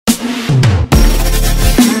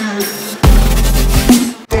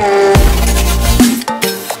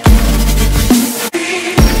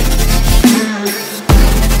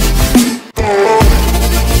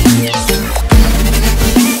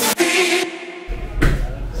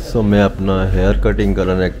सो मैं अपना hair cutting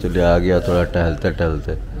करने एक्चुअली आ गया, थोड़ा टहलते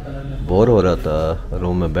टहलते बोर हो रहा था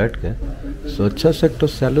रूम में बैठ के। सो अच्छा से एक तो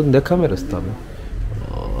सैलून देखा मैं रास्ता में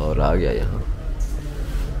और आ गया यहाँ।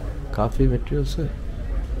 काफ़ी मटेरियल से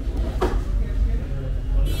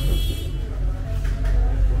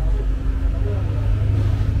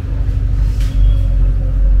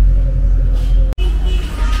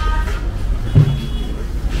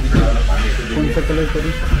कौन सा कलर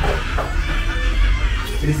करूँ?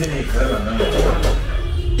 A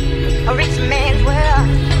rich man's world.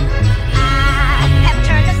 I have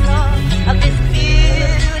turned the soul of this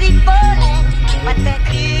beautiful land, but that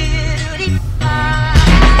beauty.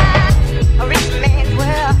 A rich man's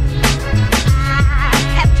world. I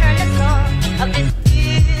have turned the soul of this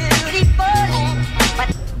beautiful land, but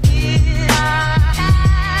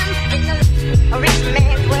a rich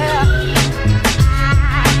man's world.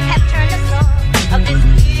 I have turned the soul of this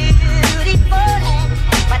beautiful land,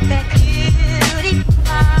 but that beauty.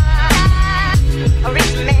 A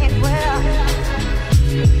rich man's world,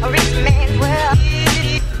 a rich man's world,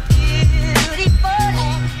 beautiful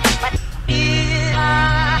land, but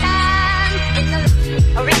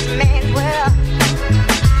a rich man's world.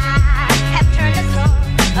 I have turned the soul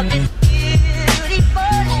of this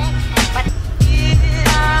beautiful land, but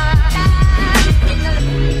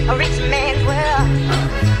a rich man's world.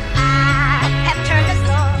 I have turned the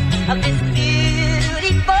soul of this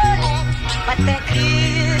beautiful land, but that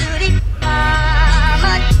beauty.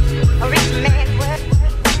 A rich man's world,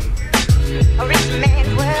 a rich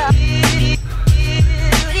man's world,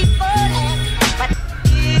 beautiful land, but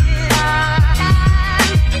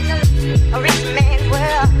a rich man's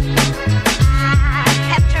world. I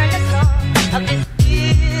have turned the soul of this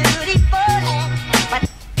beautiful land, but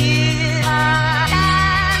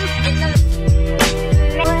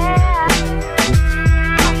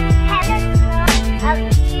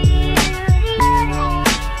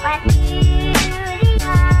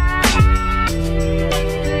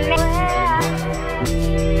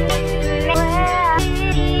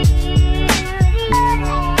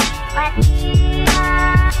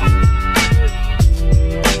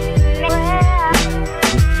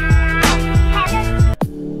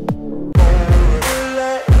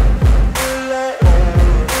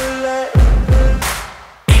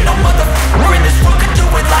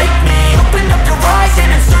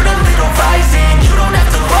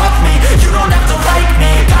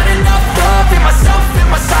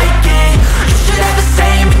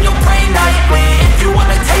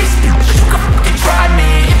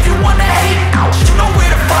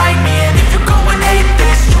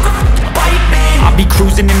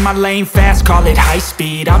in my lane fast, call it high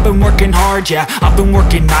speed. I've been working hard, yeah, I've been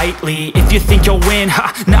working nightly. If you think you'll win,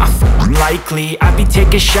 ha, nah, likely. I be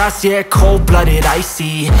taking shots, yeah, cold-blooded,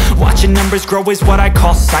 icy. Watching numbers grow is what I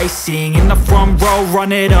call sightseeing. In the front row,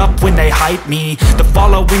 run it up when they hype me. The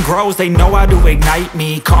following grows, they know how to ignite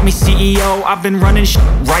me. Call me CEO, I've been running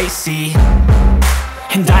right, see.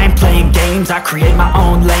 And I ain't playing games, I create my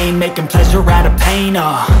own lane, making pleasure out of pain,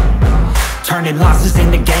 turning losses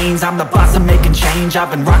into gains. I'm the boss, I'm making change. I've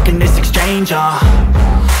been rocking this exchange,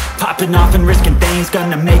 popping off and risking things.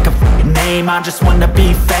 Gonna make a f***ing name. I just wanna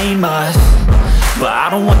be famous, but I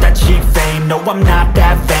don't want that cheap fame. No, I'm not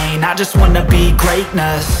that vain. I just wanna be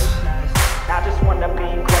greatness. I just wanna be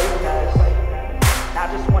greatness. I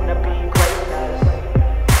just wanna be greatness.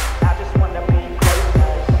 I just wanna be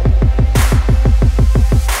greatness.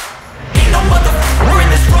 Ain't no motherfucker in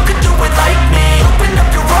this world could do it like me. Open up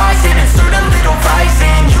your eyes and insert a little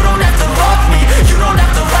rising. You don't have to love me, you don't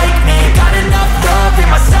have to like me. Got enough love in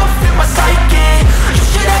myself, in my psyche. You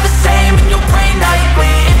should have the same in your brain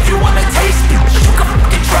nightly. If you wanna taste me, you can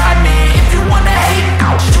fucking try me. If you wanna hate,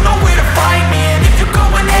 you know where to find me. And if you go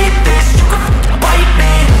and hate this, you can fucking bite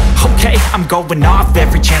me. Okay, I'm going off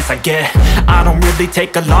every chance I get. I don't really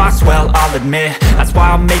take a loss, well, I'll admit. That's why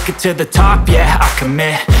I'll make it to the top, yeah, I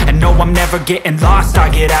commit. And no, I'm never getting lost, I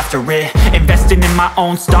get after it. Investing in my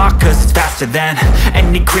own stock, cause it's faster than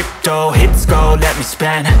any crypto hits go, let me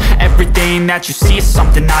spend. Everything that you see is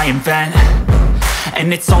something I invent,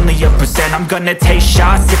 and it's only a percent. I'm gonna take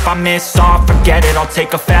shots, if I miss all, forget it. I'll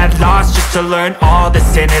take a fat loss just to learn all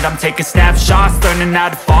that's in it. I'm taking snapshots, learning how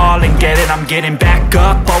to fall and get it. I'm getting back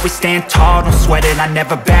up, always stand tall, don't sweat it. I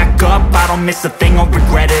never back up, I don't miss a thing or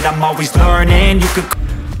regret it. I'm always learning, you could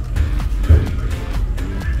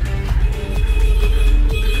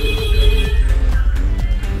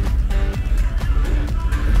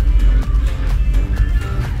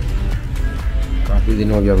काफ़ी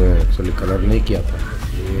दिन हो गया मैं actually colour नहीं किया था,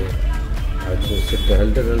 ये आज उससे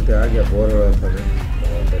टहलते टहलते आ गया, बोर हो रहा था मैं,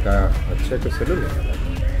 देखा अच्छे तो सैलून लगा था,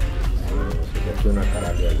 क्यों ना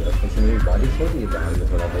करा दिया जाए। इसमें भी बारिश हो रही है बाहर में,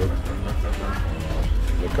 थोड़ा बहुत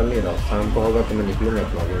निकल नहीं रहा। शाम को होगा तो मैं निकलूँगा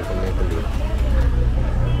ब्लॉगिंग करने के लिए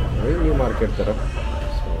वही न्यू मार्केट तरफ।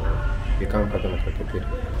 ये काम खत्म करके फिर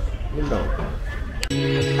मिल रहा हूँ।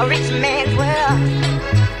 A rich man's world.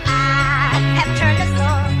 I have turned the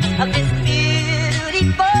soul of this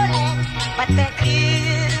beautiful land, but the